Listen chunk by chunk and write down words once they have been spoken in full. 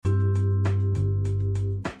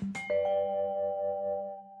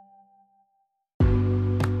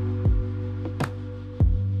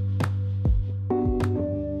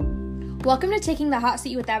Welcome to Taking the Hot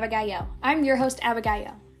Seat with Abigail. I'm your host,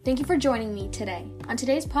 Abigail. Thank you for joining me today. On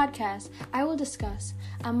today's podcast, I will discuss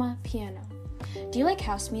amapiano. Do you like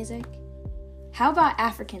house music? How about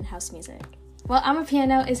African house music? Well,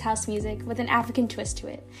 amapiano is house music with an African twist to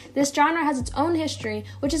it. This genre has its own history,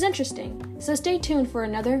 which is interesting, so stay tuned for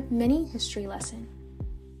another mini history lesson.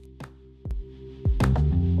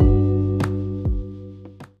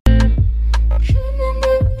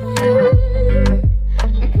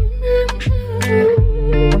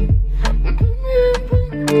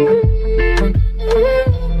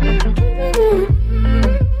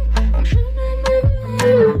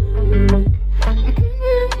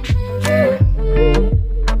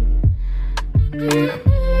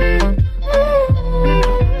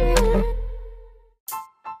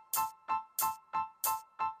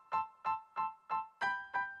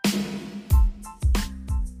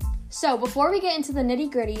 So before we get into the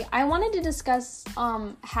nitty-gritty, I wanted to discuss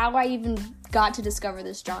how I even got to discover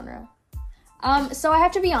this genre. So I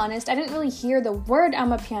have to be honest, I didn't really hear the word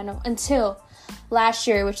amapiano until last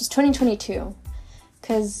year, which is 2022.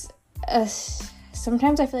 Because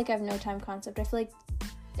sometimes I feel like I have no time concept. I feel like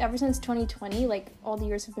ever since 2020, like all the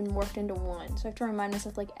years have been morphed into one. So I have to remind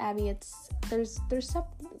myself, like, Abby, there's stuff,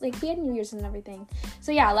 like we had New Year's and everything.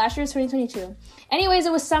 So yeah, last year was 2022. Anyways,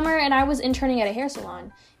 it was summer and I was interning at a hair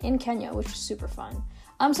salon in Kenya, which was super fun.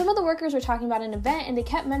 Some of the workers were talking about an event and they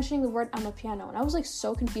kept mentioning the word amapiano, and I was like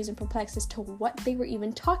so confused and perplexed as to what they were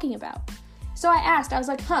even talking about. So I asked, I was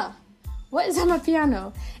like, what is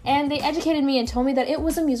amapiano? And they educated me and told me that it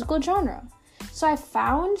was a musical genre. So I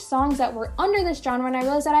found songs that were under this genre and I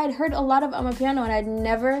realized that I had heard a lot of amapiano and I'd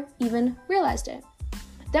never even realized it.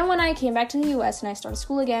 Then when I came back to the US and I started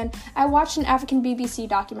school again, I watched an African BBC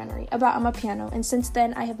documentary about amapiano, and since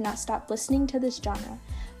then I have not stopped listening to this genre,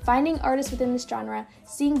 finding artists within this genre,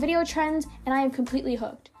 seeing video trends, and I am completely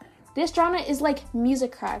hooked. This genre is like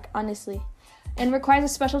music crack, honestly, and requires a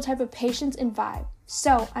special type of patience and vibe.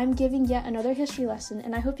 So I'm giving yet another history lesson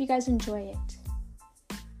and I hope you guys enjoy it.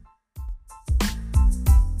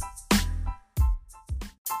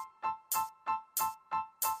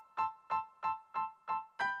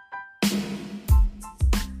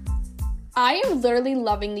 I am literally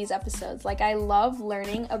loving these episodes. Like, I love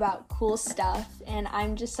learning about cool stuff, and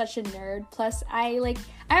I'm just such a nerd. Plus, I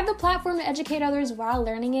have the platform to educate others while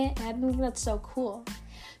learning it, and I think that's so cool.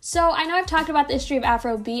 So, I know I've talked about the history of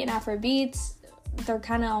Afrobeat and Afrobeats. They're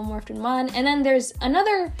kind of all morphed in one. And then there's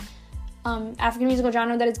another African musical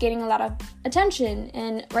genre that is gaining a lot of attention,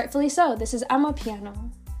 and rightfully so. This is amapiano,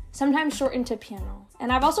 sometimes shortened to piano.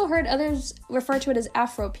 And I've also heard others refer to it as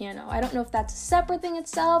Afro-piano. I don't know if that's a separate thing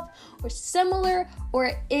itself, or similar, or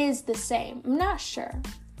it is the same. I'm not sure.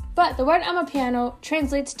 But the word amapiano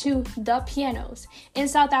translates to the pianos in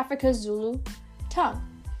South Africa's Zulu tongue.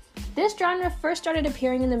 This genre first started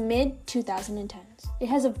appearing in the mid-2010s. It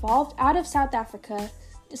has evolved out of South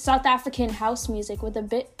African house music with a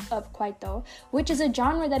bit of kwaito, which is a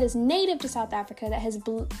genre that is native to South Africa that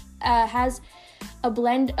has a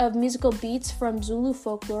blend of musical beats from Zulu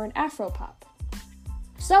folklore and Afropop.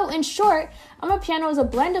 So in short, amapiano is a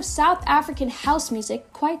blend of South African house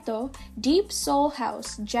music, kwaito, deep soul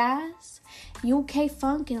house, jazz, UK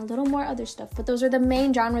funk, and a little more other stuff. But those are the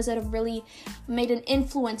main genres that have really made an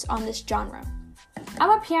influence on this genre.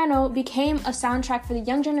 Amapiano became a soundtrack for the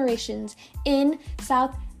young generations in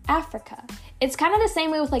South Africa. It's kind of the same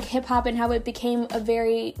way with like hip hop and how it became a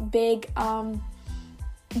very big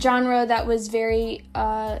genre that was very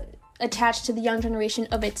attached to the young generation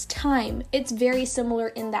of its time. It's very similar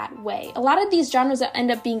in that way. A lot of these genres that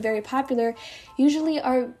end up being very popular usually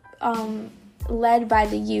are led by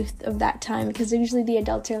the youth of that time, because usually the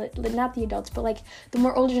adults are not the adults, but like the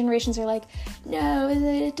more older generations are like, no,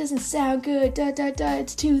 it doesn't sound good,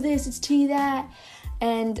 it's too this, it's too that.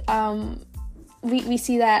 And we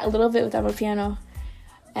see that a little bit with amapiano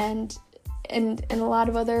and a lot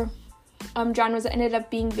of other genres that ended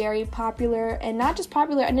up being very popular, and not just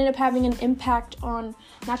popular, ended up having an impact on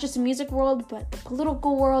not just the music world, but the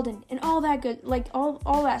political world and all that good, like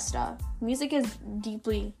all that stuff. Music is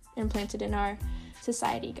deeply implanted in our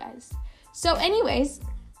society, guys. So anyways,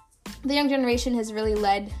 the young generation has really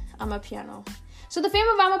led amapiano. So the fame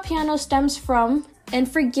of amapiano stems from, and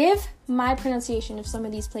forgive my pronunciation of some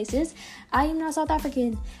of these places, I am not South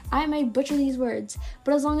African, I may butcher these words,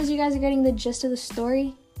 but as long as you guys are getting the gist of the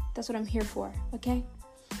story, that's what I'm here for, okay?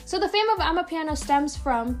 So the fame of amapiano stems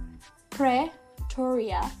from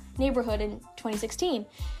Pretoria neighborhood in 2016.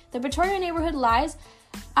 The Pretoria neighborhood lies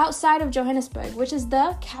outside of Johannesburg, which is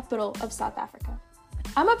the capital of South Africa.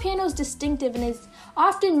 Amapiano is distinctive and is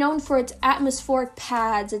often known for its atmospheric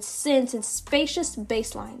pads, its synths, and spacious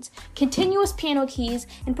bass lines, continuous piano keys,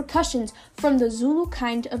 and percussions from the Zulu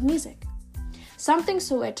kind of music. Something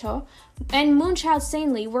Soweto and Moonchild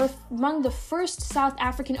Sanley were among the first South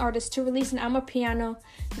African artists to release an amapiano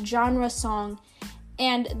genre song,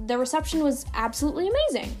 and the reception was absolutely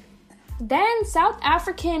amazing. Then South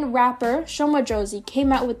African rapper Shoma Josie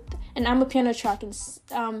came out with an amapiano track, and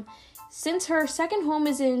since her second home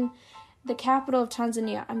is in the capital of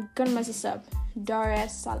Tanzania, I'm gonna mess this up, Dar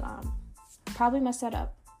es Salaam. Probably messed that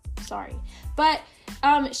up. Sorry. But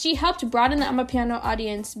she helped broaden the amapiano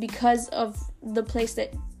audience because of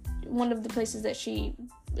one of the places that she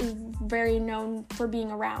is very known for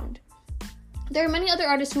being around. There are many other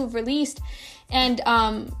artists who have released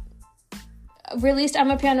amapiano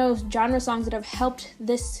genre songs that have helped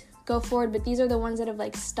this go forward, but these are the ones that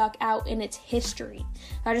have stuck out in its history.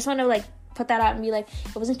 I just want to put that out and be it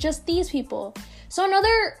wasn't just these people. So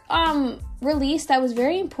another release that was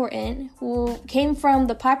very important came from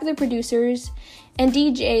the popular producers and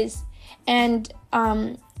DJs, and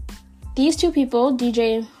these two people,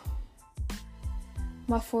 DJ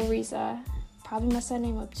Maforiza, probably messed that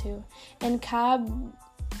name up too, and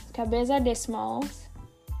Cabeza de Smalls,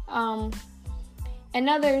 and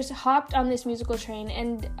others hopped on this musical train,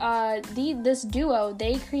 and this duo,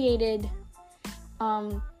 they created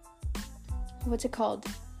what's it called?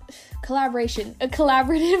 A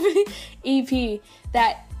collaborative EP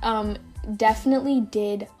that definitely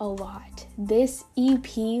did a lot. This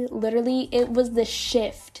EP, literally, it was the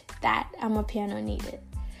shift that amapiano needed.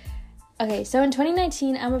 Okay, so in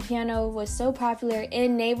 2019, amapiano was so popular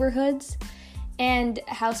in neighborhoods, and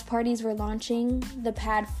house parties were launching the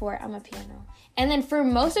pad for amapiano. And then for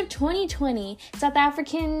most of 2020, South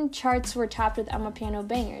African charts were topped with amapiano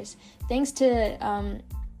bangers, thanks to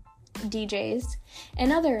DJs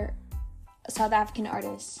and other South African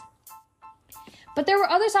artists. But there were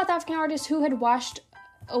other South African artists who had washed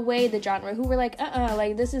away the genre, who were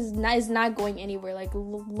this is not going anywhere.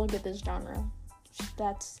 Look at this genre.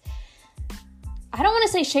 I don't want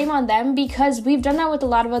to say shame on them, because we've done that with a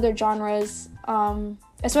lot of other genres,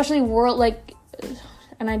 especially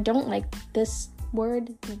and I don't like this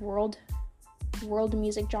word, world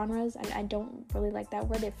music genres. I don't really like that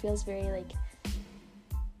word. It feels very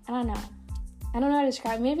I don't know. I don't know how to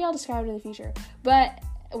describe it. Maybe I'll describe it in the future. But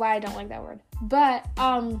why I don't like that word. But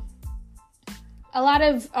a lot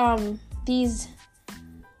of these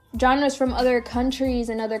genres from other countries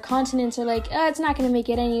and other continents are it's not going to make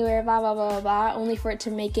it anywhere, blah, blah, blah, blah, blah, only for it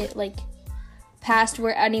to make it past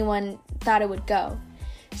where anyone thought it would go.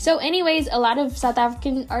 So anyways, a lot of South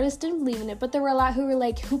African artists didn't believe in it, but there were a lot who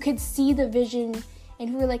were who could see the vision and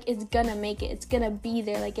who were it's gonna make it, it's gonna be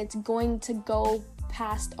there, it's going to go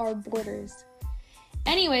past our borders.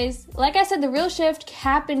 Anyways, like I said, the real shift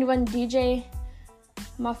happened when DJ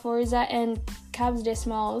Maforiza and Cabs de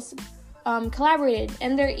Smalls collaborated,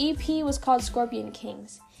 and their EP was called Scorpion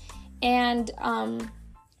Kings, and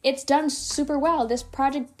it's done super well. This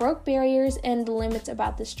project broke barriers and limits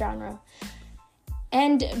about this genre,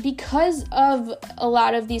 and because of a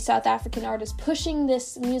lot of these South African artists pushing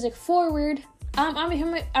this music forward,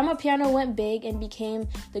 amapiano went big and became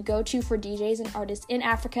the go-to for DJs and artists in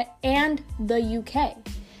Africa and the UK.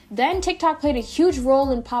 Then TikTok played a huge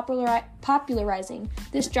role in popularizing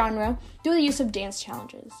this genre through the use of dance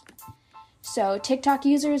challenges. So TikTok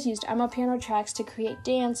users used amapiano tracks to create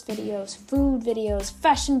dance videos, food videos,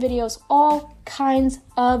 fashion videos, all kinds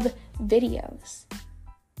of videos.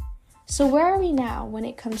 So where are we now when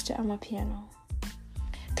it comes to amapiano?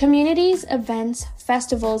 Communities, events,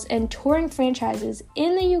 festivals, and touring franchises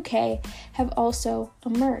in the UK have also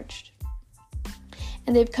emerged.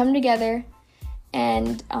 And they've come together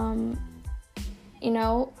and,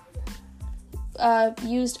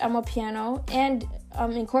 used amapiano and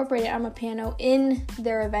incorporated amapiano in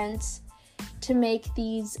their events to make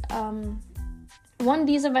these,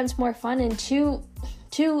 these events more fun, and to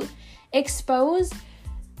expose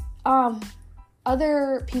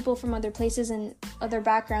other people from other places and other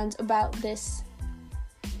backgrounds about this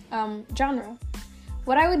genre.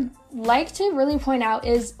 What I would like to really point out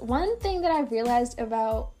is one thing that I've realized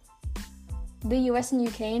about the US and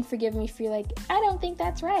UK, and forgive me for I don't think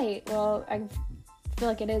that's right. Well, I feel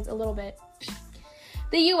like it is a little bit.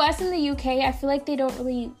 The US and the UK, I feel like they don't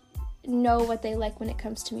really know what they like when it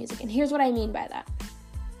comes to music, and here's what I mean by that.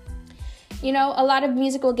 A lot of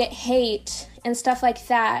music will get hate and stuff like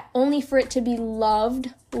that, only for it to be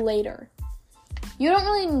loved later. You don't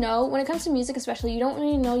really know, when it comes to music especially, you don't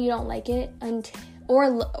really know you don't like it,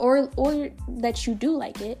 or that you do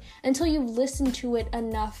like it, until you've listened to it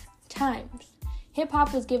enough times.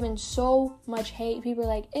 Hip-hop was given so much hate. People were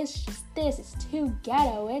like, it's just this, it's too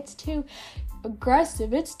ghetto, it's too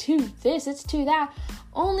aggressive, it's too this, it's too that,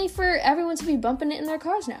 only for everyone to be bumping it in their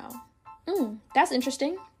cars now. That's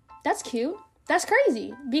interesting. That's cute. That's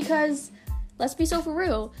crazy, because let's be so for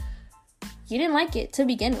real, you didn't like it to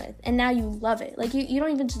begin with, and now you love it. Like, you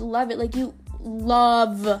don't even just love it, like, you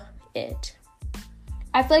love it.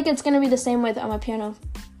 I feel like it's gonna be the same with amapiano.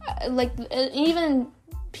 Like, even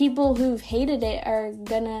people who've hated it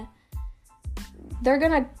they're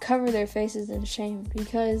gonna cover their faces in shame,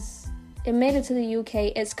 because it made it to the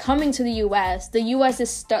UK. It's coming to the US. The US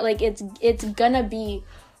is it's gonna be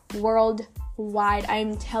worldwide,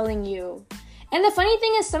 I'm telling you. And the funny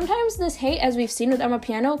thing is, sometimes this hate, as we've seen with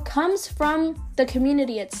amapiano, comes from the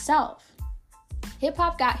community itself.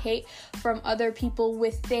 Hip-hop got hate from other people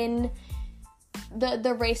within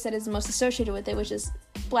the race that is most associated with it, which is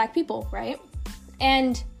black people, right?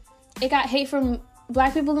 And it got hate from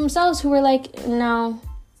black people themselves, who were like, no,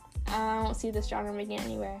 I don't see this genre making it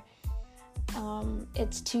anywhere.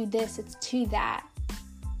 It's too this, it's too that.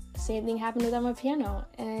 Same thing happened with amapiano.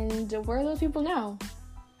 And where are those people now?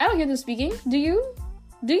 I don't hear them speaking. Do you?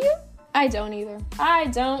 Do you? I don't either.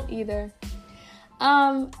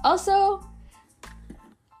 Also,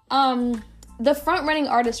 the front-running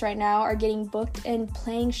artists right now are getting booked and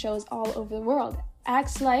playing shows all over the world.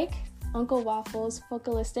 Acts like Uncle Waffles,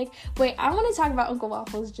 Focalistic. Wait, I want to talk about Uncle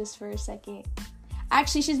Waffles just for a second.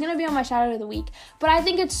 Actually, she's going to be on my shout out of the week. But I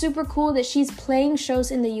think it's super cool that she's playing shows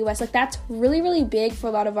in the US. Like, that's really, really big for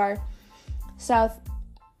a lot of our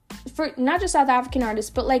for not just South African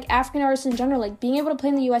artists, but like African artists in general. Like, being able to play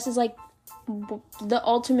in the US is like the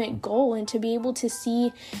ultimate goal, and to be able to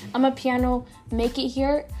see amapiano make it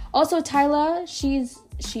here. Also, Tyla, she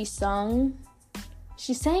sang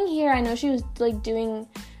here. I know she was like doing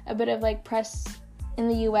a bit of like press in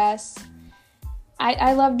the US.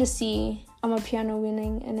 I love to see amapiano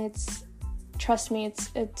winning, and trust me,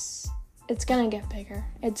 it's gonna get bigger.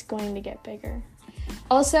 It's going to get bigger.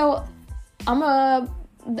 Also,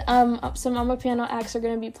 some amapiano acts are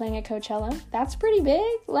going to be playing at Coachella. That's pretty big.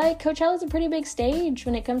 Like, Coachella's a pretty big stage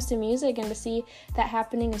when it comes to music, and to see that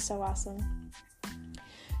happening is so awesome.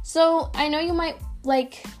 So, I know you might,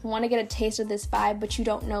 like, want to get a taste of this vibe, but you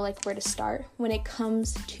don't know, like, where to start when it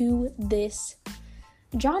comes to this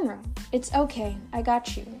genre. It's okay. I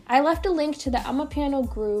got you. I left a link to the Amapiano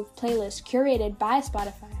Groove playlist curated by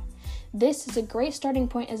Spotify. This is a great starting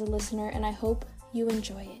point as a listener, and I hope you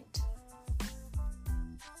enjoy it.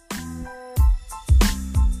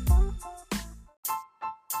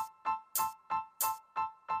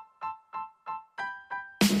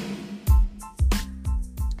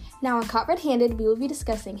 Now on Caught Red-Handed, we will be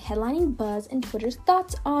discussing headlining buzz and Twitter's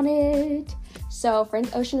thoughts on it. So,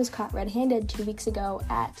 Frank Ocean was caught red-handed 2 weeks ago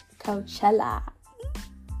at Coachella.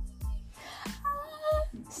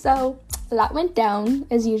 So, a lot went down,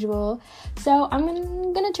 as usual. So, I'm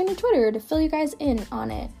gonna turn to Twitter to fill you guys in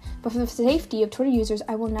on it. But for the safety of Twitter users,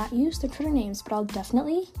 I will not use their Twitter names, but I'll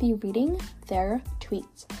definitely be reading their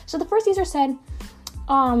tweets. So, the first user said,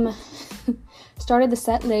 started the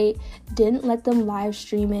set late, didn't let them live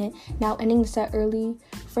stream it, now ending the set early.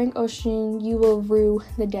 Frank Ocean, you will rue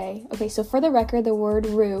the day. Okay, so for the record, the word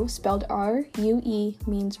rue, spelled R-U-E,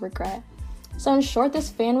 means regret. So in short, this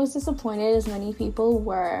fan was disappointed, as many people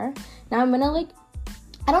were. Now I'm gonna,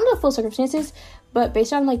 I don't know the full circumstances, but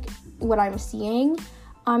based on, what I'm seeing,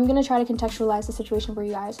 I'm gonna try to contextualize the situation for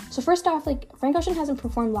you guys. So first off, Frank Ocean hasn't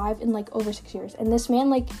performed live in, over 6 years. And this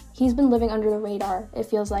man, he's been living under the radar, it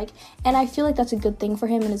feels like. And I feel like that's a good thing for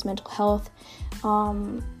him and his mental health.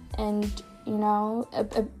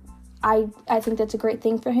 I think that's a great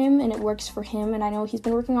thing for him, and it works for him. And I know he's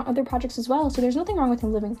been working on other projects as well, so there's nothing wrong with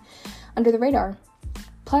him living under the radar.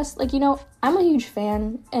 Plus, I'm a huge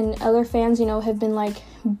fan, and other fans, have been,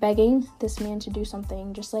 begging this man to do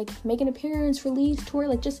something. Just, make an appearance, release, tour,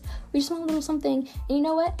 we just want a little something. And you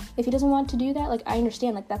know what? If he doesn't want to do that, I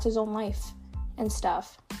understand, that's his own life and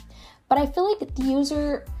stuff. But I feel like the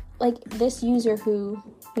user, this user who,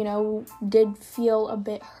 did feel a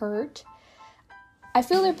bit hurt, I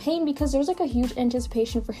feel their pain because there's, a huge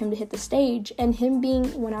anticipation for him to hit the stage, and him being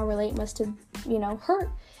 1 hour late must have, hurt.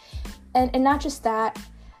 And not just that,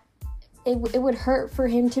 it would hurt for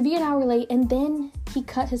him to be 1 hour late, and then he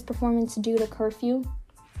cut his performance due to curfew.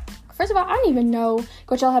 First of all, I didn't even know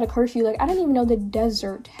Coachella had a curfew. I didn't even know the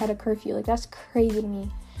desert had a curfew. That's crazy to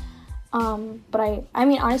me. But I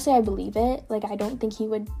mean, honestly, I believe it. I don't think he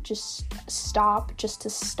would just stop just to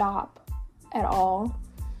stop at all.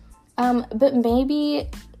 But maybe,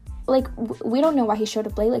 like, we don't know why he showed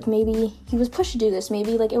up late. Like, maybe he was pushed to do this.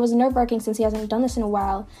 Maybe, like, it was nerve-wracking since he hasn't done this in a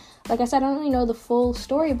while. Like I said, I don't really know the full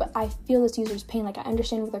story, but I feel this user's pain. Like, I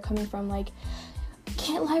understand where they're coming from. Like,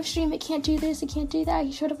 can't live stream, it can't do this, it can't do that.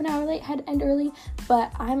 He showed up an hour late, had to end early.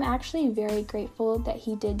 But I'm actually very grateful that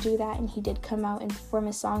he did do that, and he did come out and perform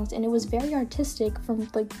his songs. And it was very artistic from,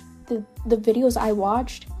 like, the videos I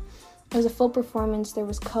watched. It was a full performance. There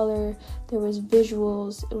was color, there was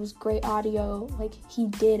visuals, it was great audio. Like, he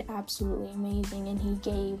did absolutely amazing, and he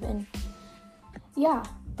gave, and yeah.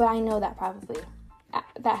 But I know that probably,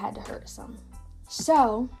 that had to hurt some.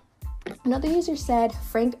 So, another user said,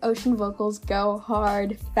 Frank Ocean vocals go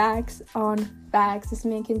hard. Facts on facts. This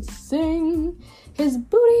man can sing his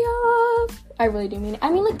booty off. I really do mean it.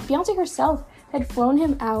 I mean, like, Beyonce herself had flown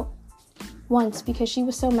him out once because she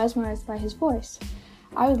was so mesmerized by his voice.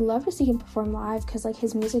 I would love to see him perform live because, like,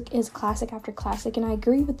 his music is classic after classic, and I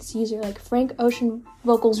agree with this user. Like, Frank Ocean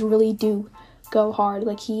vocals really do go hard.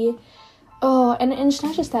 Like, and it's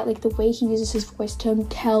not just that, like, the way he uses his voice to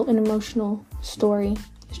tell an emotional story.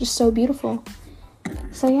 It's just so beautiful.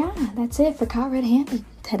 So yeah, that's it for Caught Red-Handed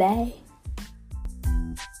today.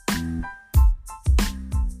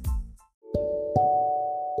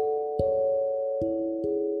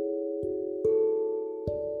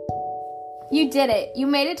 You did it. You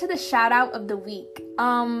made it to the shout out of the week.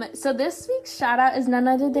 So this week's shout out is none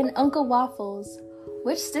other than Uncle Waffles,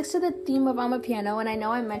 which sticks to the theme of amapiano. And I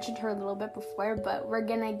know I mentioned her a little bit before, but we're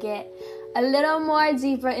gonna get a little more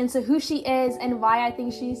deeper into who she is and why I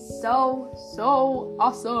think she's so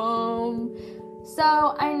awesome.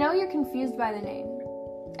 So I know you're confused by the name.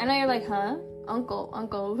 I know you're like, huh? Uncle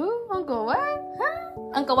who? Uncle what? Huh?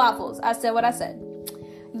 Uncle Waffles. I said what I said.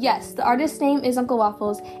 Yes, the artist's name is Uncle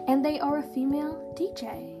Waffles, and they are a female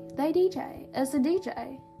DJ. They DJ. It's a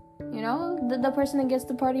DJ. You know, the person that gets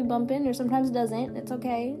the party bumping or sometimes doesn't. It's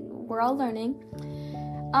okay. We're all learning.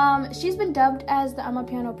 She's been dubbed as the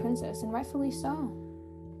amapiano princess, and rightfully so.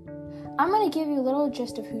 I'm going to give you a little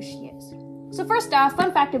gist of who she is. So first off,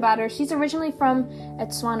 fun fact about her, she's originally from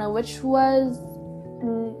Botswana, which was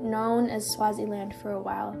known as Swaziland for a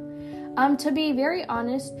while. To be very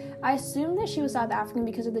honest, I assumed that she was South African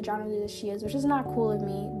because of the genre that she is, which is not cool of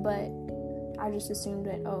me, but I just assumed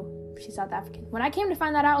that, she's South African. When I came to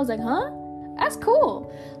find that out, I was like, huh? That's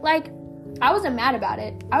cool. Like, I wasn't mad about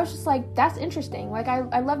it. I was just like, that's interesting. Like,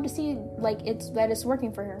 I love to see, like, it's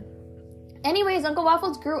working for her. Anyways, Uncle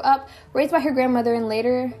Waffles grew up raised by her grandmother, and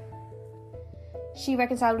later she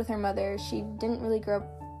reconciled with her mother. She didn't really grow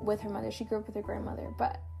up with her mother. She grew up with her grandmother,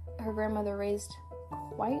 but her grandmother raised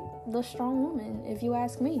quite the strong woman, if you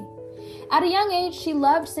ask me. At a young age, she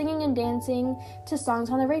loved singing and dancing to songs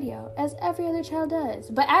on the radio, as every other child does.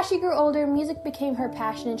 But as she grew older, music became her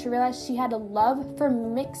passion, and she realized she had a love for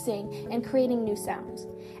mixing and creating new sounds.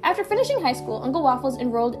 After finishing high school, Uncle Waffles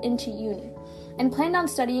enrolled into uni and planned on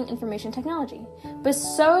studying information technology. But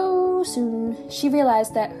so soon, she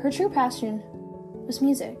realized that her true passion was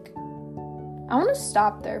music. I want to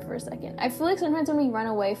stop there for a second. I feel like sometimes when we run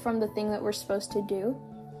away from the thing that we're supposed to do,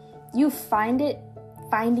 you find it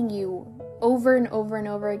finding you over and over and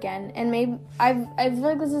over again. And maybe I feel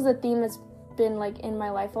like this is a theme that's been, like, in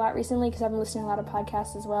my life a lot recently, because I've been listening to a lot of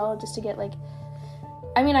podcasts as well, just to get, like,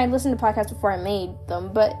 I mean, I listened to podcasts before I made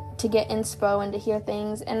them, but to get inspo and to hear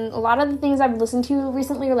things. And a lot of the things I've listened to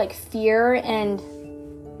recently are, like, fear and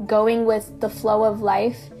going with the flow of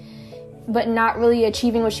life, but not really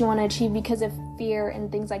achieving what you want to achieve because of fear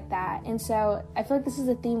and things like that. And so I feel like this is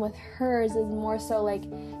a theme with hers, is more so like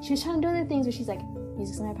she was trying to do other things, but she's like,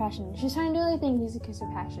 music's my passion. She's trying to do other things, music is her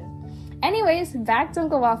passion. Anyways, back to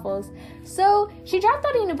Uncle Waffles. So she dropped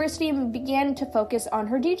out of university and began to focus on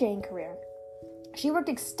her DJing career. She worked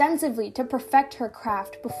extensively to perfect her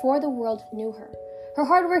craft before the world knew her. Her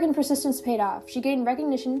hard work and persistence paid off. She gained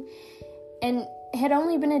recognition and had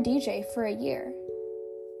only been a DJ for a year.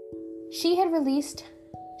 She released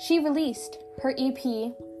her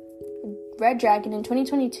EP, Red Dragon, in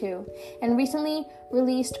 2022, and recently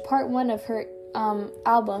released part 1 of her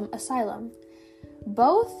album, Asylum.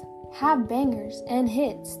 Both have bangers and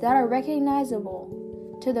hits that are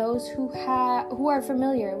recognizable to those who are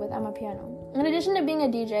familiar with amapiano. In addition to being a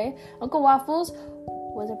DJ, Uncle Waffles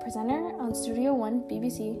was a presenter on Studio One,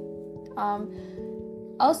 BBC.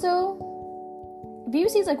 Also,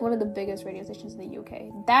 BBC is like one of the biggest radio stations in the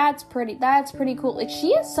UK. That's pretty cool. Like, she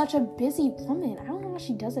is such a busy woman. I don't know how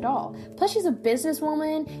she does it all. Plus, she's a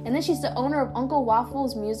businesswoman, and then she's the owner of Uncle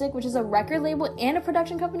Waffles Music, which is a record label and a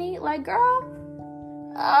production company. Like, girl.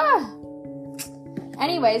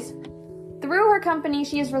 Anyways, Through her company,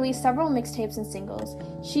 she has released several mixtapes and singles.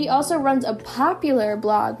 She also runs a popular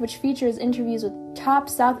blog which features interviews with top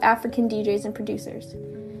South African DJs and producers.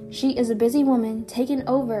 She is a busy woman taking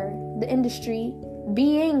over the industry,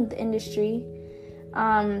 being the industry.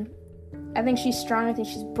 I think she's strong. I think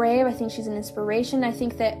she's brave. I think she's an inspiration. I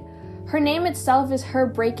think that her name itself is her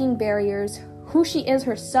breaking barriers. Who she is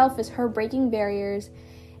herself is her breaking barriers.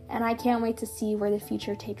 And I can't wait to see where the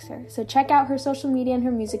future takes her. So check out her social media and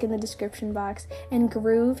her music in the description box and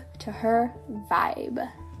groove to her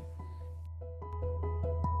vibe.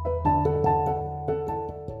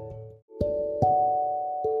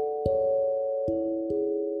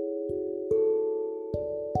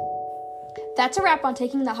 That's a wrap on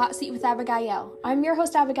Taking the Hot Seat with Abigail. I'm your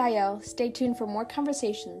host, Abigail. Stay tuned for more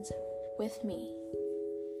conversations with me.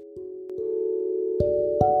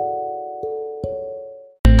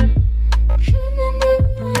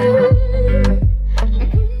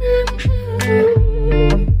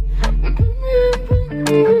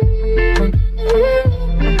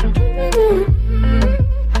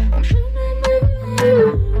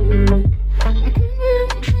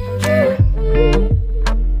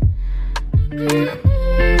 Yeah.